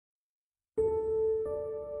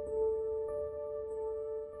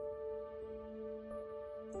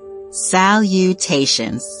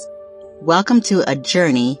Salutations. Welcome to a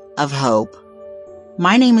journey of hope.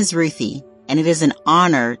 My name is Ruthie, and it is an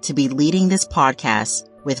honor to be leading this podcast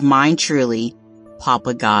with mine truly,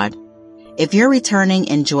 Papa God. If you're returning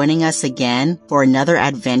and joining us again for another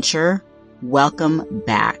adventure, welcome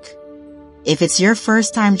back. If it's your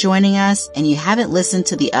first time joining us and you haven't listened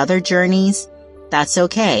to the other journeys, that's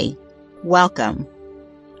okay. Welcome.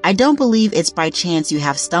 I don't believe it's by chance you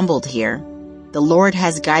have stumbled here. The Lord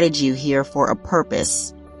has guided you here for a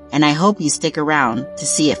purpose, and I hope you stick around to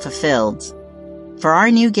see it fulfilled. For our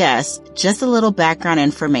new guests, just a little background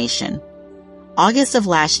information. August of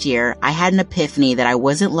last year, I had an epiphany that I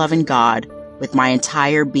wasn't loving God with my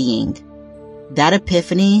entire being. That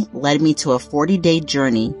epiphany led me to a 40-day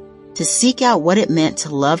journey to seek out what it meant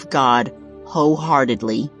to love God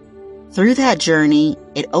wholeheartedly. Through that journey,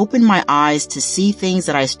 it opened my eyes to see things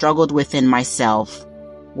that I struggled with in myself.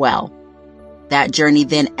 Well, that journey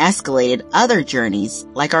then escalated other journeys,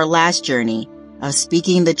 like our last journey of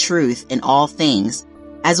speaking the truth in all things,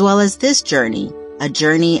 as well as this journey, a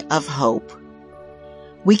journey of hope.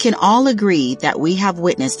 We can all agree that we have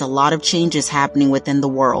witnessed a lot of changes happening within the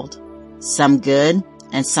world, some good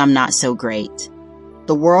and some not so great.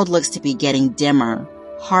 The world looks to be getting dimmer,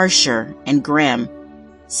 harsher, and grim.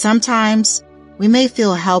 Sometimes we may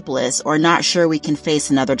feel helpless or not sure we can face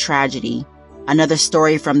another tragedy, another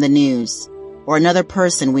story from the news, or another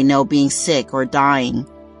person we know being sick or dying.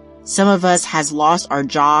 Some of us has lost our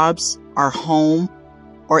jobs, our home,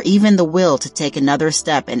 or even the will to take another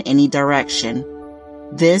step in any direction.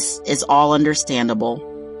 This is all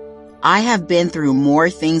understandable. I have been through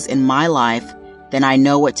more things in my life than I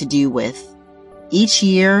know what to do with. Each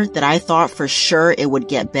year that I thought for sure it would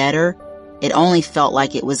get better, it only felt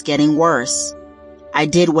like it was getting worse. I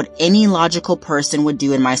did what any logical person would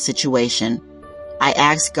do in my situation. I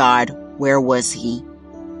asked God, where was He?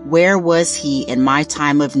 Where was He in my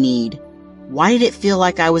time of need? Why did it feel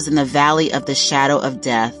like I was in the valley of the shadow of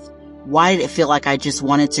death? Why did it feel like I just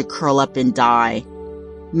wanted to curl up and die?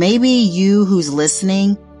 Maybe you who's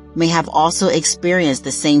listening may have also experienced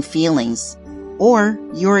the same feelings, or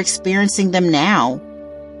you're experiencing them now.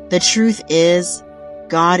 The truth is,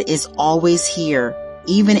 God is always here,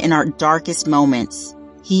 even in our darkest moments.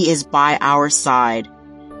 He is by our side.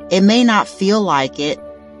 It may not feel like it,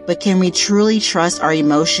 but can we truly trust our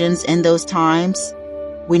emotions in those times?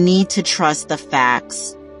 We need to trust the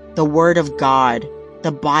facts, the Word of God,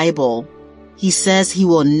 the Bible. He says He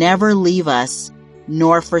will never leave us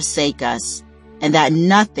nor forsake us, and that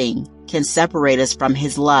nothing can separate us from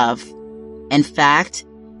His love. In fact,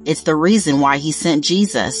 it's the reason why He sent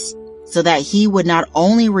Jesus, so that He would not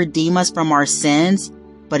only redeem us from our sins,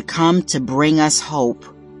 but come to bring us hope.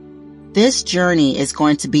 This journey is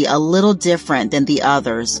going to be a little different than the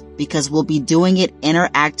others because we'll be doing it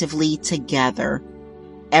interactively together.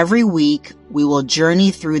 Every week, we will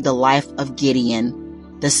journey through the life of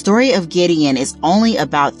Gideon. The story of Gideon is only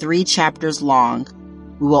about 3 chapters long.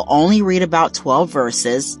 We will only read about 12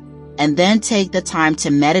 verses and then take the time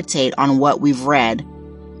to meditate on what we've read.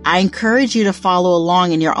 I encourage you to follow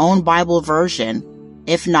along in your own Bible version.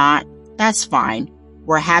 If not, that's fine.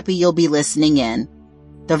 We're happy you'll be listening in.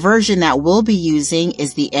 The version that we'll be using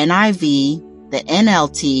is the NIV, the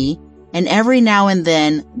NLT, and every now and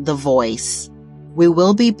then, the Voice. We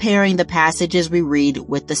will be pairing the passages we read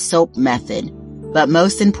with the SOAP method, but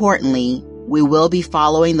most importantly, we will be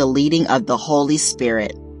following the leading of the Holy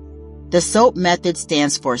Spirit. The SOAP method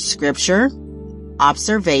stands for Scripture,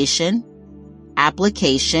 Observation,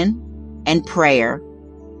 Application, and Prayer.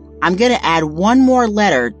 I'm going to add one more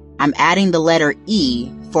letter. I'm adding the letter E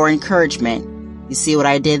for encouragement. You see what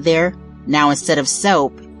I did there? Now instead of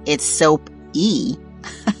soap, it's SOAP E.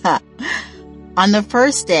 On the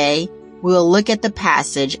first day, we will look at the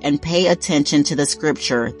passage and pay attention to the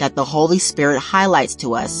scripture that the Holy Spirit highlights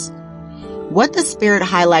to us. What the Spirit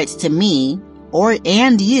highlights to me,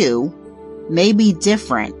 and you, may be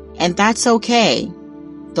different, and that's okay.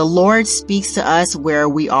 The Lord speaks to us where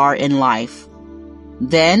we are in life.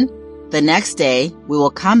 Then, the next day, we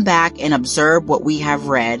will come back and observe what we have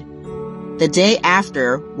read. The day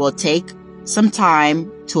after, we'll take some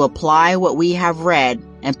time to apply what we have read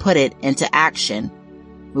and put it into action.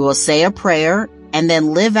 We will say a prayer and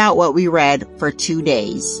then live out what we read for 2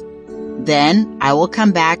 days. Then I will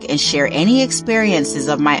come back and share any experiences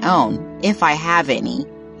of my own, if I have any.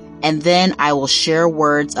 And then I will share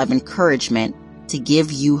words of encouragement to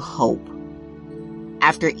give you hope.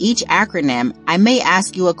 After each acronym, I may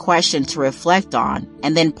ask you a question to reflect on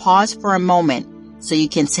and then pause for a moment so you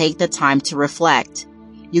can take the time to reflect.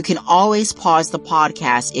 You can always pause the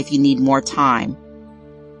podcast if you need more time.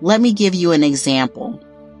 Let me give you an example.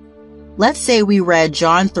 Let's say we read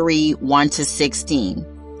John 3:1-16.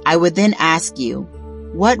 I would then ask you,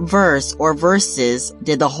 what verse or verses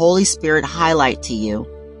did the Holy Spirit highlight to you?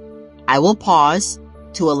 I will pause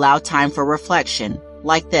to allow time for reflection,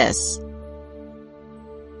 like this.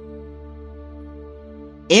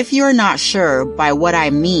 If you're not sure by what I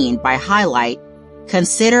mean by highlight,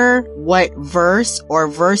 consider what verse or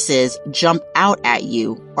verses jump out at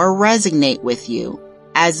you or resonate with you,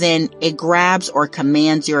 as in it grabs or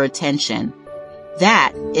commands your attention.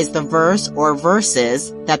 That is the verse or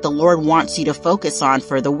verses that the Lord wants you to focus on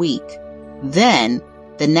for the week. Then,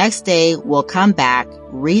 the next day we'll come back,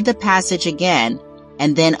 read the passage again,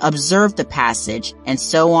 and then observe the passage, and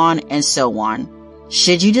so on and so on.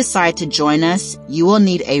 Should you decide to join us, you will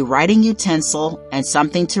need a writing utensil and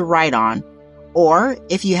something to write on. Or,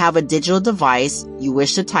 if you have a digital device you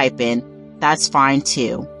wish to type in, that's fine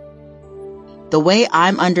too. The way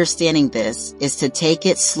I'm understanding this is to take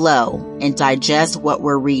it slow and digest what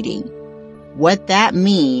we're reading. What that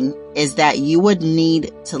means is that you would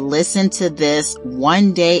need to listen to this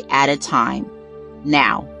one day at a time.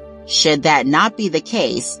 Now, should that not be the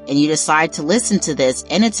case and you decide to listen to this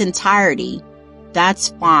in its entirety,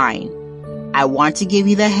 that's fine. I want to give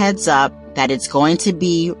you the heads up that it's going to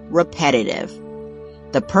be repetitive.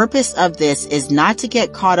 The purpose of this is not to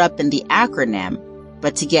get caught up in the acronym,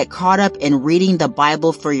 but to get caught up in reading the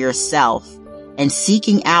Bible for yourself and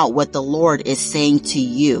seeking out what the Lord is saying to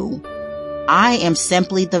you. I am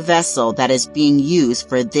simply the vessel that is being used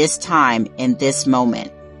for this time in this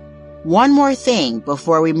moment. One more thing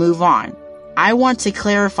before we move on. I want to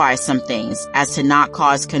clarify some things as to not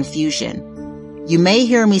cause confusion. You may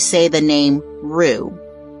hear me say the name Ru.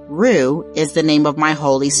 Ru is the name of my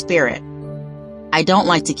Holy Spirit. I don't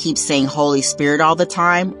like to keep saying Holy Spirit all the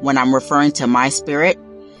time when I'm referring to my spirit,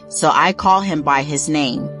 so I call him by his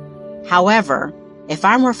name. However, if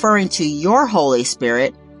I'm referring to your Holy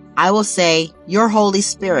Spirit, I will say your Holy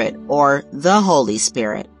Spirit or the Holy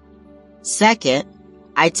Spirit. Second,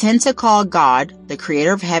 I tend to call God, the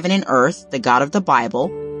creator of heaven and earth, the God of the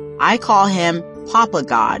Bible, I call him Papa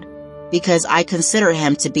God because I consider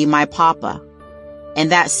him to be my Papa. In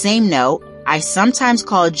that same note, I sometimes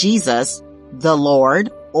call Jesus the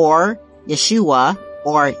Lord or Yeshua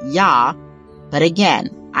or Yah, but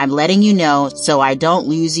again, I'm letting you know so I don't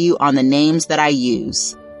lose you on the names that I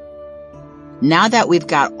use. Now that we've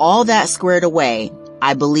got all that squared away,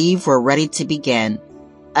 I believe we're ready to begin.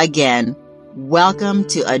 Again, welcome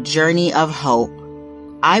to a journey of hope.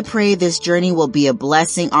 I pray this journey will be a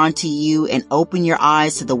blessing unto you and open your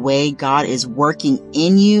eyes to the way God is working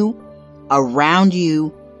in you, around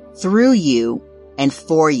you, through you, and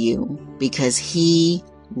for you, because He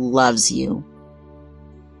loves you.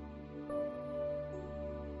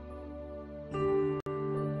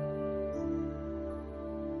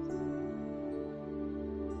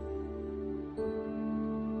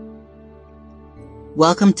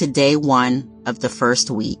 Welcome to day 1 of the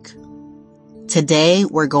first week. Today,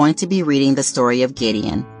 we're going to be reading the story of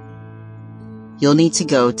Gideon. You'll need to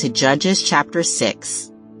go to Judges chapter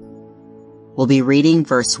 6. We'll be reading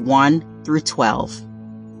verse 1 through 12.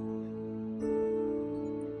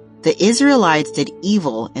 The Israelites did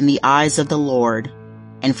evil in the eyes of the Lord,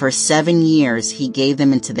 and for 7 years he gave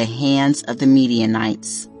them into the hands of the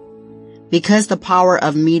Midianites. Because the power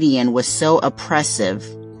of Midian was so oppressive,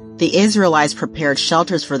 the Israelites prepared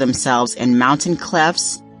shelters for themselves in mountain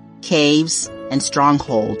clefts, caves, and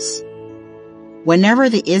strongholds. Whenever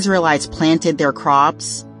the Israelites planted their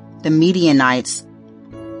crops, the Midianites,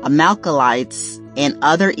 Amalekites, and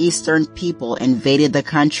other eastern people invaded the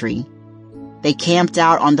country. They camped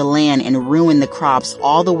out on the land and ruined the crops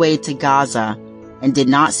all the way to Gaza and did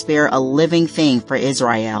not spare a living thing for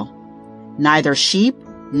Israel, neither sheep,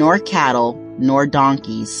 nor cattle, nor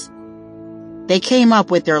donkeys. They came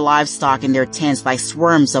up with their livestock in their tents like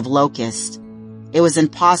swarms of locusts. It was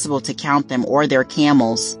impossible to count them or their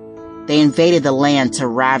camels. They invaded the land to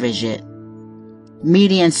ravage it.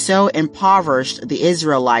 Midian so impoverished the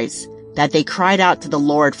Israelites that they cried out to the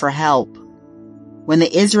Lord for help. When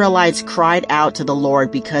the Israelites cried out to the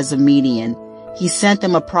Lord because of Midian, he sent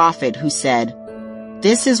them a prophet who said,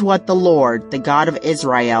 "This is what the Lord, the God of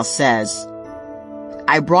Israel, says.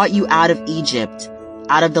 I brought you out of Egypt,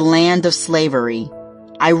 out of the land of slavery.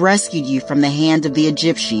 I rescued you from the hand of the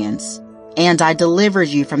Egyptians, and I delivered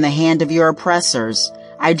you from the hand of your oppressors.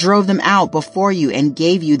 I drove them out before you and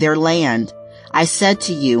gave you their land. I said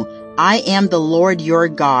to you, I am the Lord your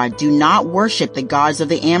God. Do not worship the gods of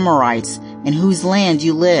the Amorites, in whose land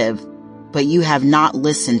you live. But you have not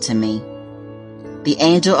listened to me." The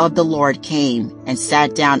angel of the Lord came and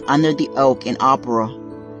sat down under the oak in Ophrah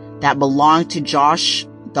that belonged to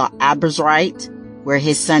the Abiezrite, where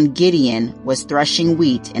his son Gideon was threshing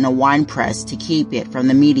wheat in a winepress to keep it from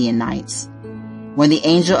the Midianites. When the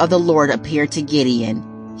angel of the Lord appeared to Gideon,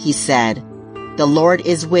 he said, "The Lord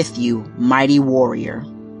is with you, mighty warrior."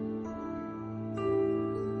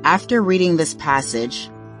 After reading this passage,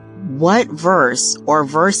 what verse or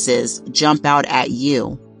verses jump out at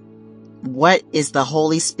you? What is the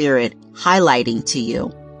Holy Spirit highlighting to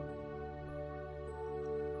you?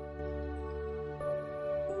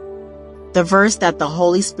 The verse that the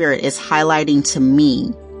Holy Spirit is highlighting to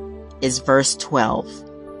me is verse 12.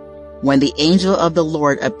 When the angel of the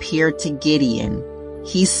Lord appeared to Gideon,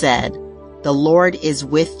 he said, "The Lord is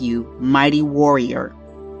with you, mighty warrior."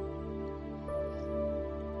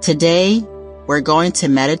 Today, we're going to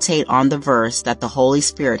meditate on the verse that the Holy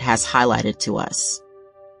Spirit has highlighted to us.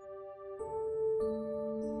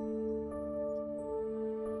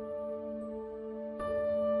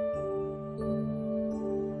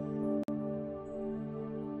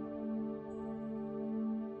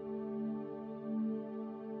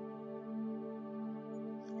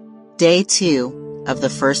 Day 2 of the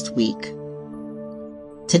first week.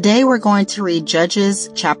 Today we're going to read Judges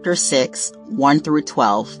chapter 6, 1 through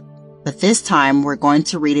 12, but this time we're going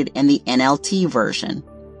to read it in the NLT version.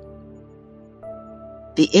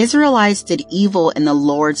 The Israelites did evil in the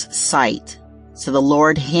Lord's sight, so the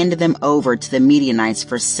Lord handed them over to the Midianites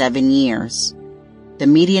for 7 years. The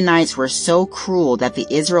Midianites were so cruel that the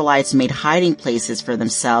Israelites made hiding places for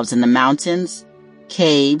themselves in the mountains,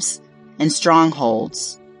 caves, and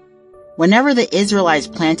strongholds. Whenever the Israelites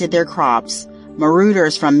planted their crops,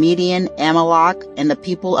 marauders from Midian, Amalek, and the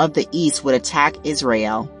people of the east would attack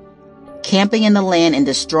Israel, camping in the land and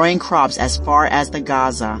destroying crops as far as the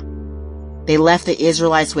Gaza. They left the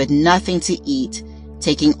Israelites with nothing to eat,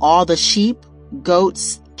 taking all the sheep,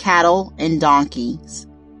 goats, cattle, and donkeys.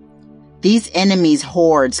 These enemies'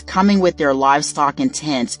 hordes, coming with their livestock and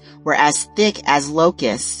tents, were as thick as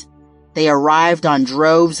locusts. They arrived on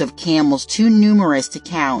droves of camels too numerous to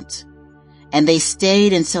count. And they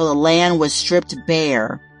stayed until the land was stripped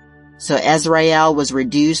bare. So Israel was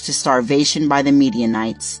reduced to starvation by the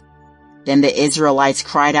Midianites. Then the Israelites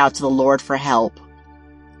cried out to the Lord for help.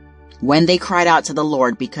 When they cried out to the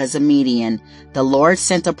Lord because of Midian, the Lord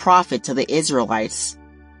sent a prophet to the Israelites.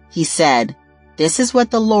 He said, "This is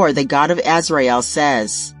what the Lord, the God of Israel,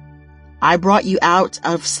 says. I brought you out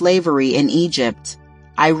of slavery in Egypt.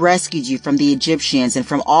 I rescued you from the Egyptians and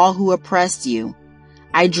from all who oppressed you.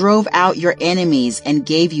 I drove out your enemies and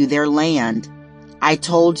gave you their land. I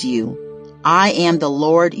told you, I am the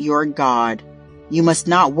Lord your God. You must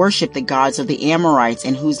not worship the gods of the Amorites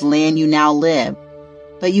in whose land you now live.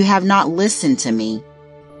 But you have not listened to me."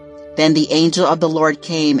 Then the angel of the Lord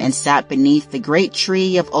came and sat beneath the great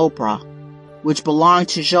tree of Oprah, which belonged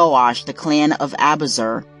to Joash, the clan of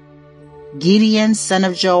Abiezer. Gideon, son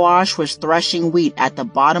of Joash, was threshing wheat at the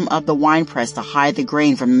bottom of the winepress to hide the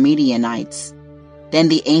grain from the Midianites. Then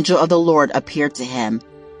the angel of the Lord appeared to him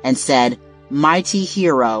and said, "Mighty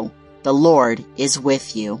hero, the Lord is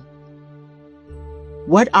with you."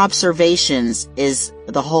 What observations is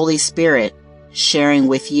the Holy Spirit sharing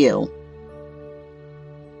with you?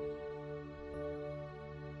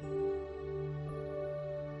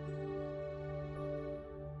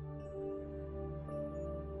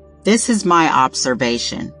 This is my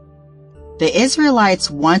observation. The Israelites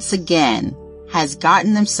once again has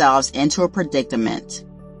gotten themselves into a predicament,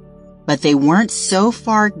 but they weren't so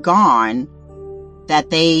far gone that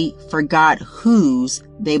they forgot whose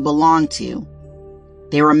they belonged to.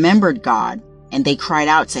 They remembered God and they cried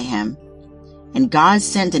out to him. And God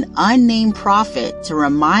sent an unnamed prophet to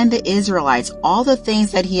remind the Israelites all the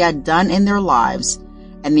things that he had done in their lives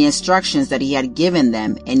and the instructions that he had given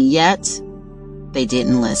them, and yet they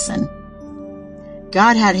didn't listen.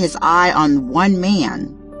 God had his eye on one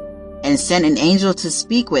man and sent an angel to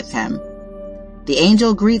speak with him. The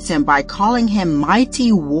angel greets him by calling him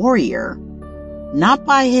mighty warrior, not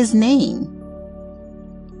by his name.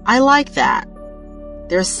 I like that.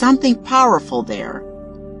 There's something powerful there,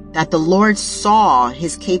 that the Lord saw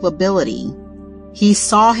his capability. He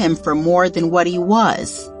saw him for more than what he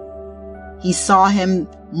was. He saw him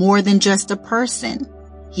more than just a person.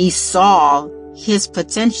 He saw his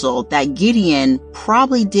potential that Gideon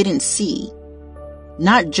probably didn't see.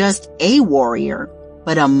 Not just a warrior,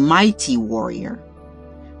 but a mighty warrior.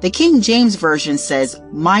 The King James Version says,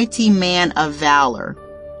 mighty man of valor.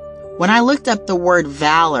 When I looked up the word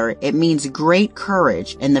valor, it means great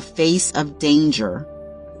courage in the face of danger.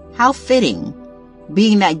 How fitting,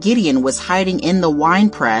 being that Gideon was hiding in the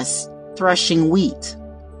winepress, threshing wheat.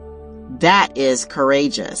 That is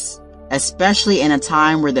courageous. especially in a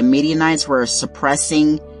time where the Midianites were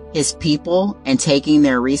suppressing his people and taking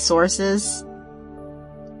their resources?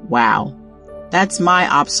 Wow, that's my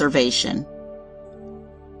observation.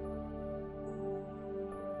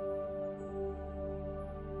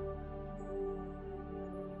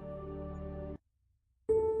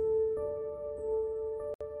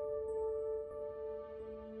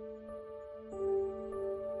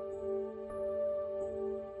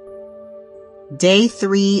 Day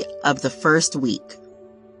 3 of the first week.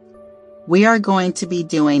 We are going to be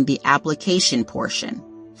doing the application portion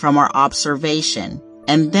from our observation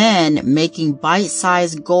and then making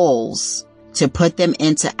bite-sized goals to put them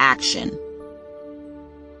into action.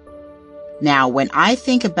 Now, when I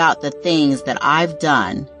think about the things that I've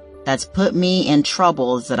done that's put me in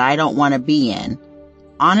troubles that I don't want to be in,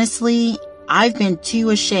 honestly, I've been too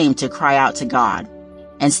ashamed to cry out to God.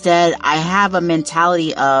 Instead, I have a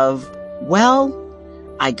mentality of, well,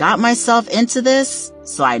 I got myself into this,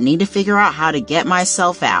 so I need to figure out how to get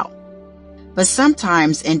myself out. But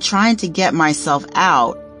sometimes in trying to get myself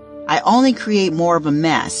out, I only create more of a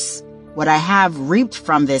mess. What I have reaped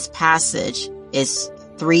from this passage is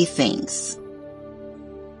 3 things.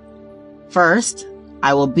 First,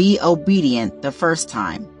 I will be obedient the first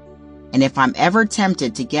time. And if I'm ever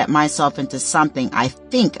tempted to get myself into something I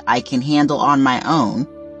think I can handle on my own,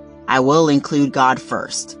 I will include God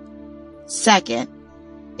first. Second,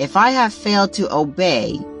 if I have failed to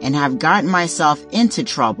obey and have gotten myself into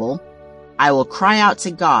trouble, I will cry out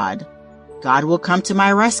to God. God will come to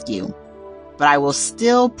my rescue, but I will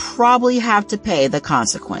still probably have to pay the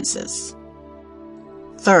consequences.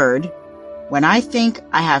 Third, when I think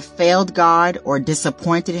I have failed God or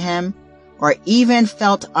disappointed Him, or even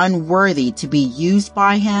felt unworthy to be used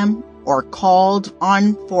by Him or called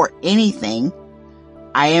on for anything,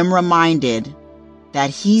 I am reminded that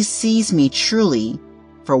He sees me truly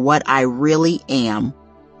for what I really am,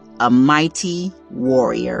 a mighty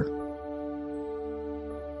warrior.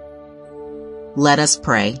 Let us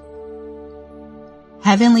pray.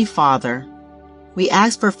 Heavenly Father, we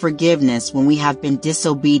ask for forgiveness when we have been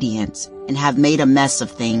disobedient and have made a mess of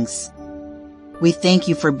things. We thank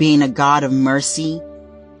you for being a God of mercy,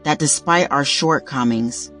 that despite our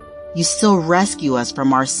shortcomings, you still rescue us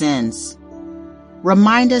from our sins.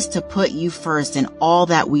 Remind us to put you first in all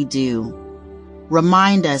that we do.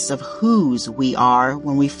 Remind us of whose we are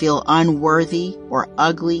when we feel unworthy or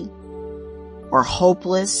ugly or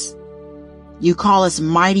hopeless. You call us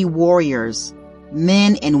mighty warriors,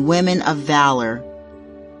 men and women of valor.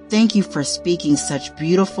 Thank you for speaking such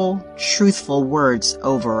beautiful, truthful words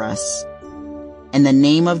over us. In the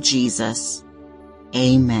name of Jesus,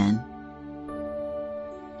 amen.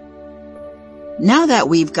 Now that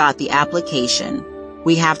we've got the application,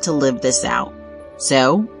 we have to live this out.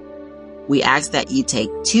 So, we ask that you take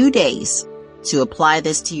 2 days to apply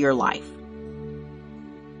this to your life.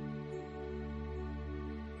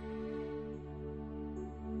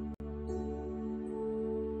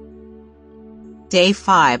 Day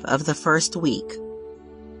 5 of the first week.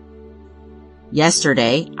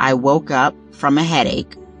 Yesterday, I woke up from a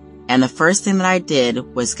headache, and the first thing that I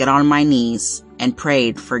did was get on my knees and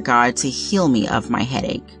prayed for God to heal me of my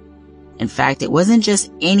headache. In fact, it wasn't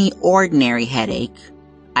just any ordinary headache.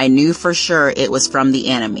 I knew for sure it was from the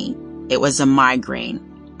enemy. It was a migraine.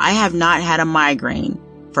 I have not had a migraine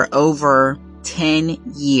for over 10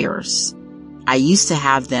 years. I used to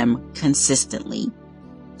have them consistently.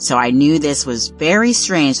 So I knew this was very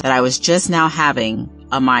strange that I was just now having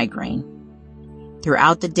a migraine.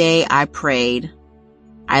 Throughout the day, I prayed.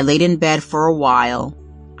 I laid in bed for a while.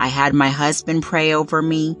 I had my husband pray over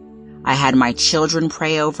me. I had my children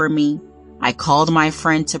pray over me. I called my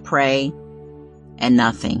friend to pray, and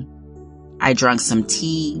nothing. I drank some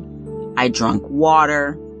tea. I drank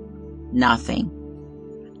water. Nothing.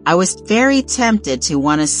 I was very tempted to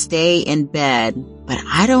want to stay in bed, but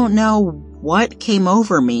I don't know what came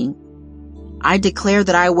over me. I declared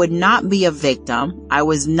that I would not be a victim. I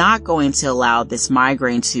was not going to allow this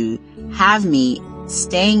migraine to have me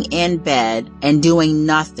staying in bed and doing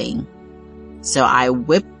nothing. So I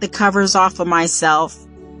whipped the covers off of myself,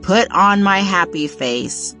 put on my happy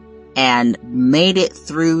face, and made it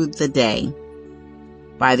through the day.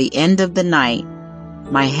 By the end of the night,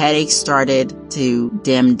 my headache started to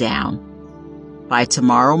dim down. By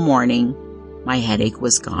tomorrow morning, my headache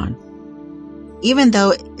was gone. Even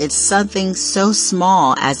though it's something so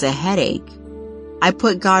small as a headache, I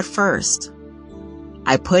put God first.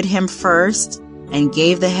 I put Him first and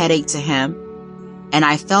gave the headache to Him. And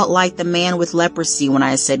I felt like the man with leprosy when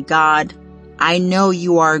I said, God, I know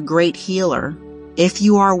you are a great healer. If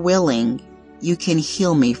you are willing, you can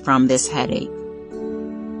heal me from this headache.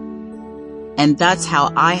 And that's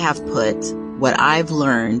how I have put what I've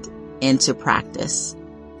learned into practice.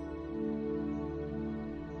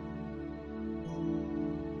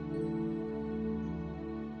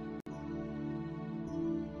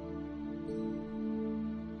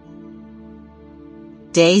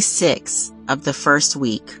 Day 6 of the first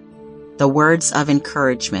week, the words of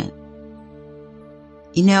encouragement.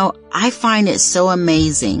 You know, I find it so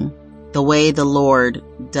amazing the way the Lord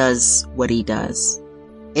does what he does.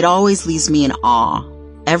 It always leaves me in awe.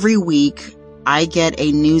 Every week, I get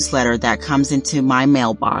a newsletter that comes into my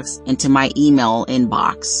mailbox, into my email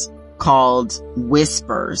inbox, called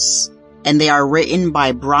Whispers. And they are written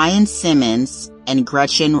by Brian Simmons and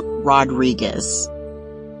Gretchen Rodriguez.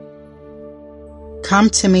 Come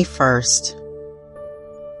to me first.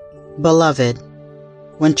 Beloved,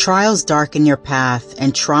 when trials darken your path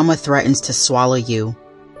and trauma threatens to swallow you,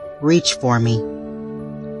 reach for me.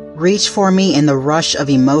 Reach for me in the rush of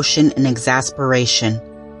emotion and exasperation,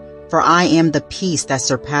 for I am the peace that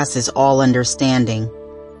surpasses all understanding.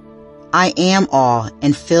 I am all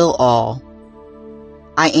and fill all.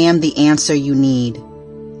 I am the answer you need.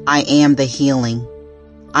 I am the healing.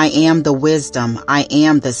 I am the wisdom. I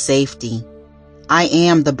am the safety. I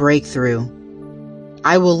am the breakthrough.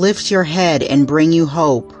 I will lift your head and bring you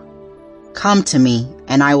hope. Come to me,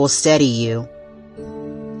 and I will steady you.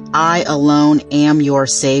 I alone am your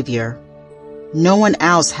Savior. No one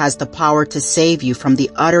else has the power to save you from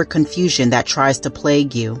the utter confusion that tries to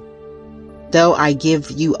plague you. Though I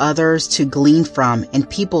give you others to glean from and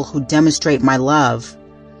people who demonstrate my love,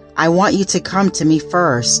 I want you to come to me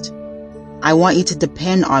first. I want you to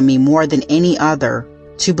depend on me more than any other,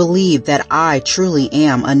 to believe that I truly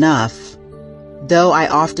am enough. Though I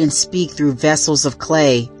often speak through vessels of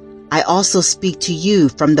clay, I also speak to you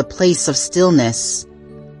from the place of stillness,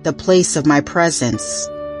 the place of my presence.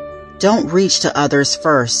 Don't reach to others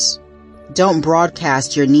first. Don't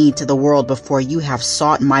broadcast your need to the world before you have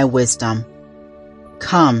sought my wisdom.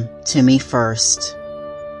 Come to me first.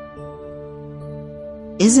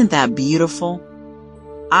 Isn't that beautiful?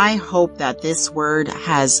 I hope that this word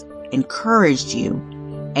has encouraged you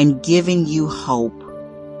and given you hope.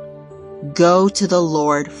 Go to the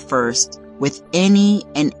Lord first with any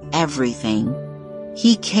and everything.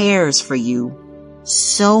 He cares for you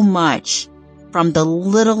so much, from the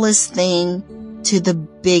littlest thing to the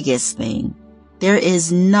biggest thing. There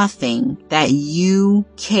is nothing that you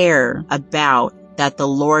care about that the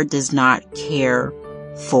Lord does not care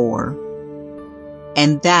for.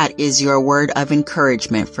 And that is your word of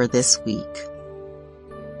encouragement for this week.